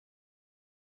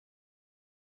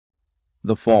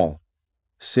The Fall,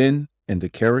 Sin and the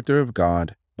Character of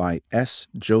God by S.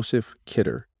 Joseph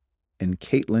Kidder and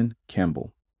Katelyn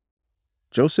Campbel.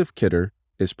 Joseph Kidder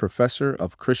is professor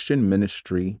of Christian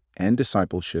ministry and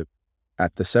discipleship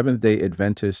at the Seventh-day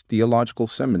Adventist Theological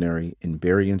Seminary in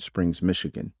Berrien Springs,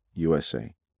 Michigan,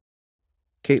 USA.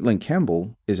 Katelyn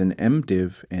Campbel is an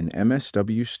MDiv and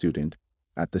MSW student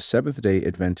at the Seventh-day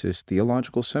Adventist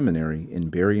Theological Seminary in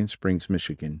Berrien Springs,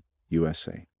 Michigan,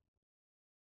 USA.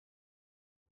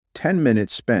 10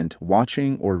 minutes spent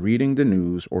watching or reading the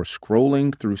news or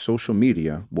scrolling through social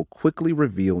media will quickly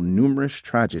reveal numerous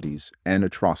tragedies and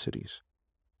atrocities.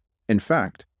 In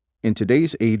fact, in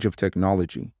today's age of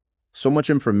technology, so much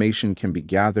information can be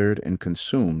gathered and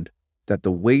consumed that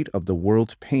the weight of the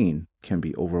world's pain can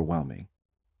be overwhelming.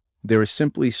 There is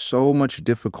simply so much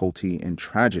difficulty and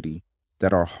tragedy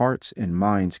that our hearts and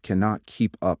minds cannot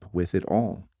keep up with it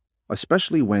all,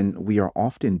 especially when we are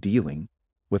often dealing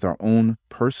with our own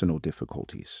personal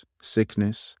difficulties.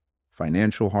 Sickness,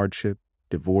 financial hardship,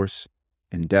 divorce,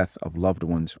 and death of loved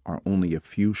ones are only a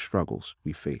few struggles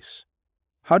we face.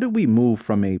 How do we move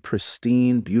from a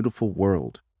pristine, beautiful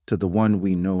world to the one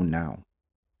we know now?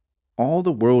 All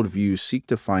the worldviews seek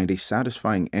to find a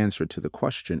satisfying answer to the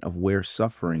question of where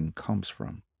suffering comes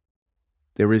from.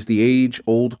 There is the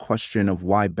age-old question of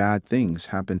why bad things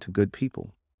happen to good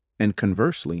people, and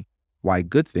conversely, why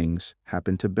good things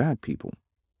happen to bad people.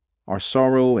 Our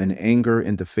sorrow and anger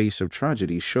in the face of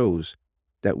tragedy shows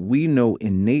that we know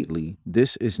innately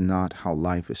this is not how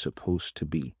life is supposed to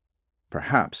be.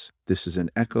 Perhaps this is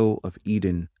an echo of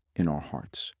Eden in our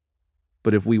hearts.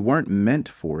 But if we weren't meant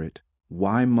for it,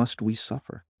 why must we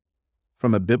suffer?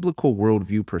 From a biblical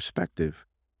worldview perspective,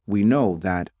 we know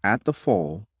that at the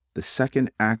fall, the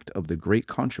second act of the great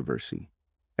controversy,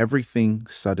 everything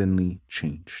suddenly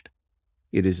changed.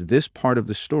 It is this part of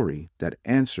the story that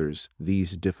answers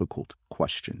these difficult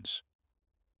questions.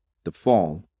 The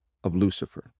fall of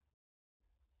Lucifer.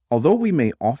 Although we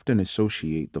may often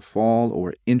associate the fall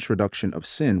or introduction of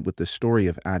sin with the story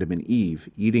of Adam and Eve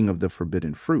eating of the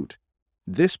forbidden fruit,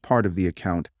 this part of the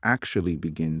account actually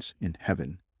begins in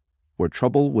heaven, where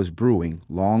trouble was brewing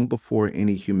long before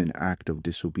any human act of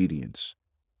disobedience.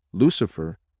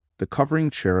 Lucifer, the covering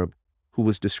cherub, who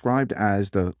was described as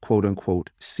the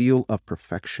quote-unquote seal of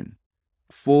perfection,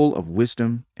 full of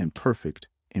wisdom and perfect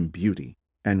in beauty,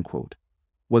 end quote,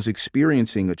 was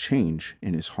experiencing a change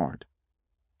in his heart.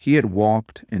 He had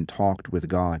walked and talked with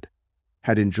God,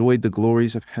 had enjoyed the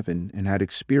glories of heaven, and had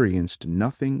experienced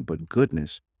nothing but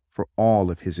goodness for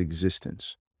all of his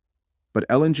existence. But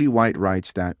Ellen G. White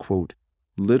writes that, quote,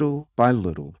 little by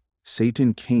little,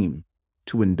 Satan came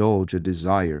to indulge a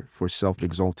desire for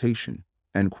self-exaltation,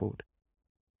 end quote.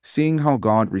 Seeing how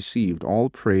God received all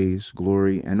praise,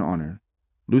 glory, and honor,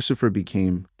 Lucifer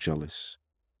became jealous.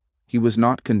 He was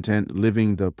not content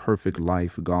living the perfect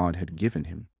life God had given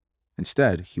him.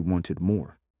 Instead, he wanted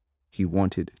more. He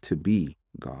wanted to be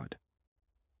God.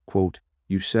 Quote,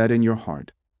 you said in your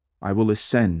heart, I will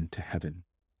ascend to heaven.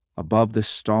 Above the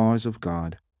stars of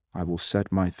God, I will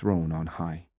set my throne on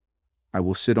high. I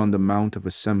will sit on the mount of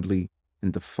assembly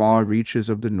in the far reaches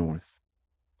of the north.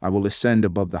 I will ascend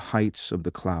above the heights of the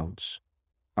clouds.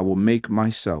 I will make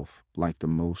myself like the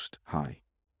Most High.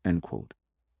 End quote.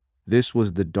 This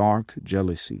was the dark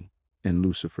jealousy in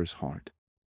Lucifer's heart.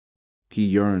 He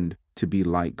yearned to be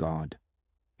like God.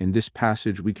 In this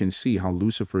passage, we can see how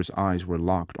Lucifer's eyes were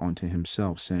locked onto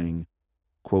himself, saying,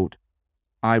 quote,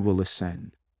 I will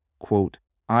ascend, quote,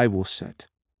 I will set,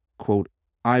 quote,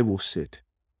 I will sit,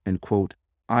 and quote,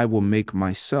 I will make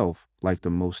myself like the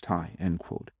Most High, end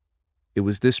quote. It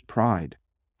was this pride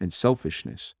and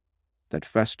selfishness that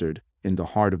festered in the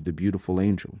heart of the beautiful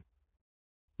angel.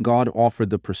 God offered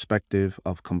the perspective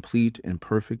of complete and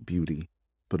perfect beauty,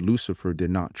 but Lucifer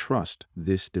did not trust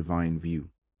this divine view.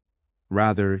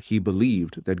 Rather, he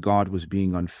believed that God was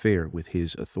being unfair with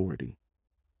his authority.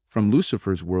 From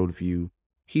Lucifer's worldview,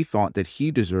 he thought that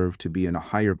he deserved to be in a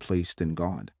higher place than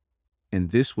God,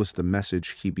 and this was the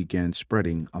message he began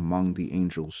spreading among the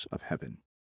angels of heaven.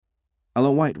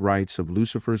 Ellen White writes of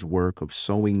Lucifer's work of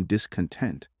sowing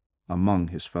discontent among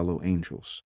his fellow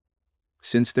angels.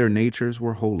 Since their natures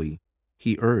were holy,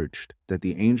 he urged that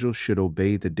the angels should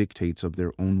obey the dictates of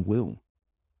their own will.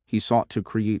 He sought to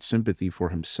create sympathy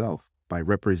for himself by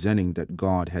representing that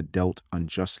God had dealt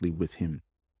unjustly with him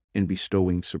in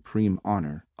bestowing supreme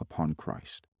honor upon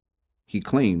Christ. He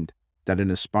claimed that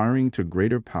in aspiring to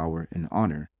greater power and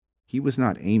honor, he was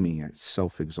not aiming at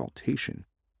self-exaltation,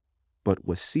 but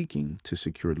was seeking to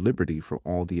secure liberty for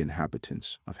all the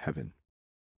inhabitants of heaven.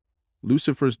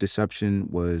 Lucifer's deception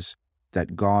was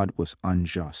that God was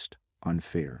unjust,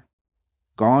 unfair.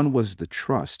 Gone was the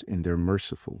trust in their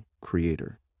merciful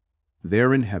Creator.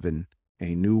 There in heaven,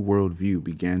 a new worldview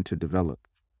began to develop,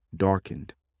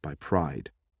 darkened by pride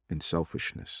and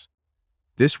selfishness.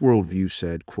 This worldview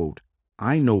said, quote,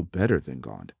 I know better than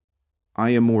God. I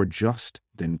am more just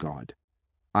than God.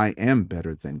 I am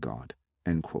better than God,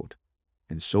 end quote.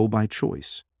 And so by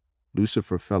choice,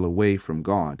 Lucifer fell away from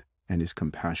God and his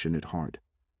compassionate heart.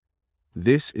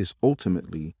 This is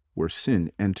ultimately where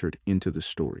sin entered into the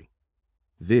story.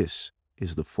 This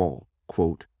is the fall,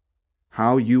 quote,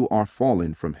 how you are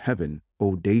fallen from heaven,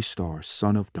 O Daystar,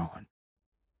 son of dawn.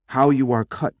 How you are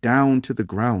cut down to the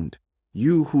ground,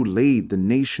 you who laid the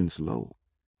nations low,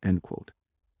 end quote.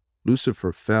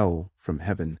 Lucifer fell from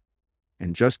heaven,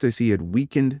 and just as he had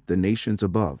weakened the nations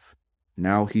above,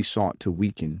 now he sought to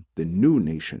weaken the new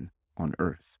nation on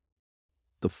earth.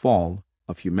 The fall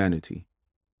of humanity.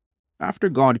 After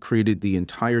God created the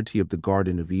entirety of the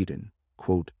Garden of Eden,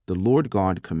 quote, the Lord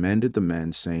God commanded the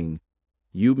man, saying,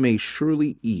 you may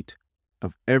surely eat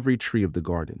of every tree of the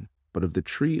garden, but of the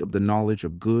tree of the knowledge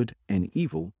of good and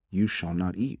evil you shall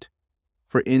not eat.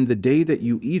 For in the day that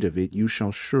you eat of it, you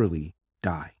shall surely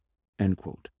die. End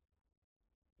quote.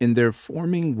 In their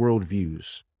forming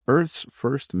worldviews, Earth's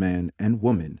first man and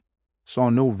woman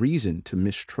saw no reason to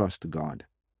mistrust God.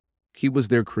 He was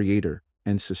their creator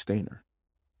and sustainer,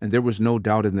 and there was no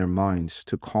doubt in their minds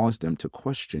to cause them to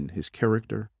question his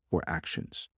character or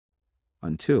actions.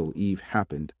 Until Eve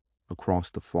happened across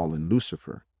the fallen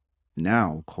Lucifer,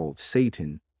 now called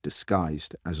Satan,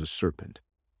 disguised as a serpent.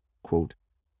 Quote,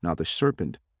 now the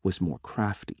serpent was more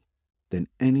crafty than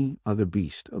any other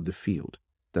beast of the field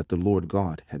that the Lord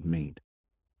God had made.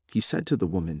 He said to the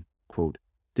woman, quote,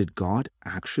 did God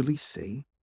actually say,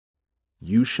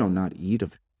 you shall not eat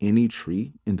of any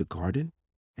tree in the garden?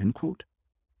 End quote.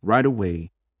 Right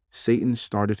away, Satan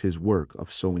started his work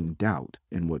of sowing doubt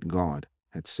in what God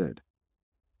had said.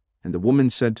 And the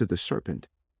woman said to the serpent,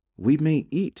 we may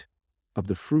eat of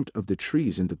the fruit of the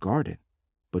trees in the garden,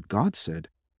 but God said,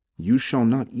 you shall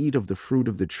not eat of the fruit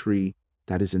of the tree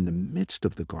that is in the midst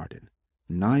of the garden,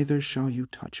 neither shall you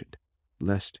touch it,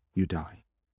 lest you die.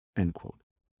 End quote.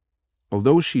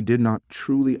 Although she did not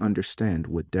truly understand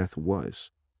what death was,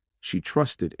 she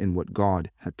trusted in what God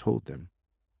had told them.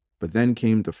 But then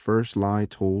came the first lie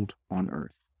told on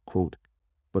earth, quote,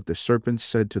 but the serpent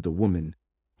said to the woman,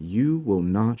 you will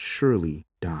not surely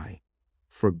die,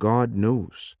 for God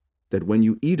knows that when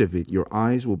you eat of it, your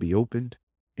eyes will be opened,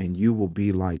 and you will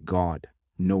be like God,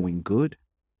 knowing good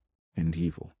and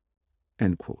evil.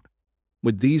 End quote.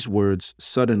 With these words,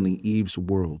 suddenly Eve's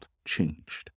world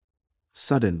changed.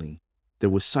 Suddenly,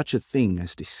 there was such a thing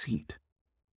as deceit,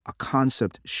 a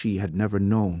concept she had never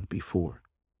known before.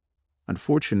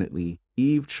 Unfortunately,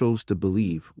 Eve chose to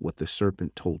believe what the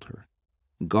serpent told her.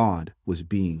 God was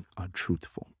being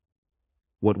untruthful.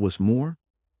 What was more,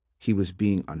 he was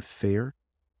being unfair,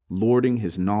 lording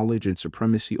his knowledge and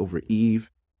supremacy over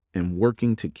Eve and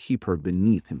working to keep her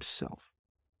beneath himself.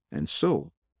 And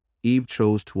so, Eve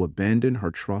chose to abandon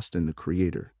her trust in the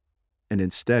Creator and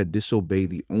instead disobey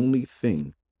the only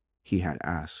thing he had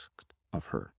asked of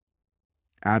her.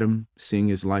 Adam, seeing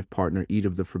his life partner eat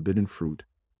of the forbidden fruit,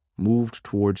 moved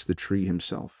towards the tree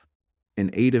himself and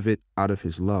ate of it out of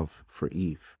his love for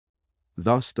Eve.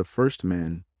 Thus, the first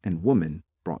man and woman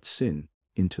brought sin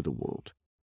into the world.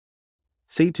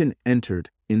 Satan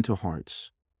entered into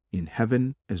hearts, in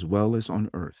heaven as well as on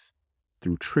earth,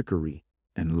 through trickery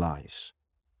and lies.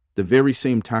 The very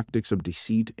same tactics of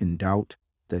deceit and doubt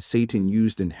that Satan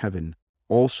used in heaven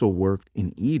also worked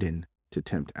in Eden to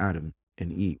tempt Adam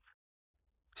and Eve.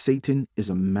 Satan is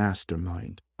a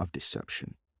mastermind of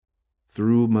deception.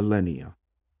 Through millennia,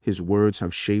 his words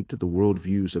have shaped the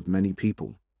worldviews of many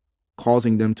people,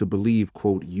 causing them to believe,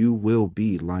 quote, you will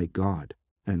be like God,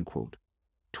 end quote,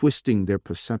 twisting their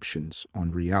perceptions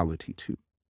on reality too.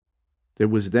 There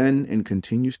was then and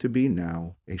continues to be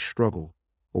now a struggle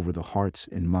over the hearts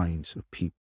and minds of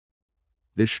people.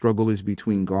 This struggle is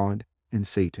between God and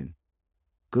Satan,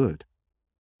 good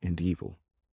and evil.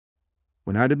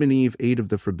 When Adam and Eve ate of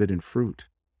the forbidden fruit,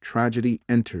 tragedy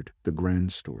entered the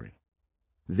grand story.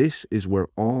 This is where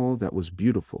all that was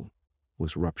beautiful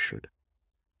was ruptured.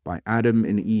 By Adam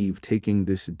and Eve taking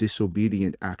this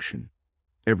disobedient action,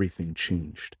 everything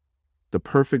changed. The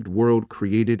perfect world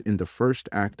created in the first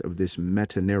act of this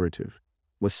meta-narrative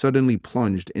was suddenly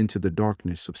plunged into the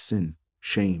darkness of sin,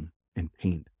 shame, and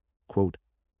pain. Quote,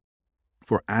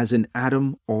 for as in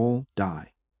Adam all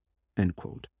die, end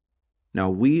quote. Now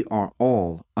we are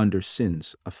all under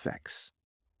sin's effects.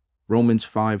 Romans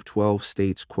 5:12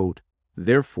 states, quote,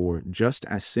 therefore, just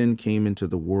as sin came into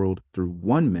the world through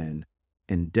one man,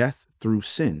 and death through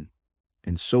sin,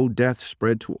 and so death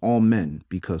spread to all men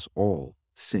because all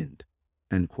sinned."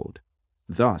 End quote.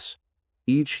 Thus,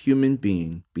 each human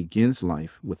being begins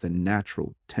life with a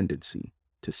natural tendency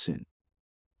to sin.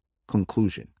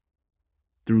 Conclusion.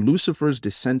 Through Lucifer's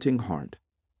dissenting heart,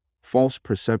 false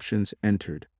perceptions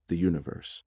entered the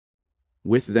universe.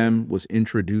 With them was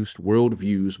introduced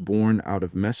worldviews born out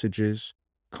of messages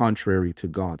contrary to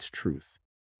God's truth.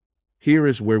 Here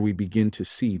is where we begin to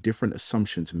see different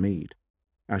assumptions made,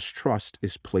 as trust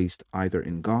is placed either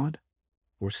in God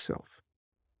or self.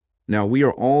 Now we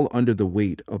are all under the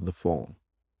weight of the fall.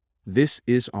 This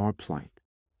is our plight.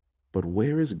 But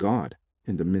where is God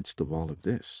in the midst of all of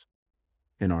this?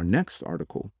 In our next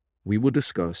article, we will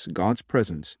discuss God's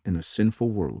presence in a sinful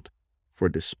world, for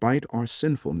despite our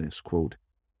sinfulness, quote,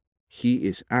 He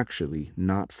is actually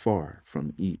not far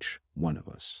from each one of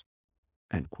us,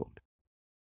 end quote.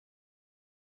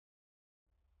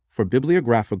 For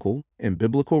bibliographical and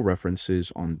biblical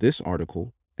references on this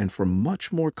article, and for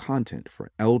much more content for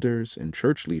elders and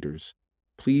church leaders,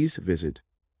 please visit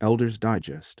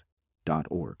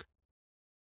eldersdigest.org.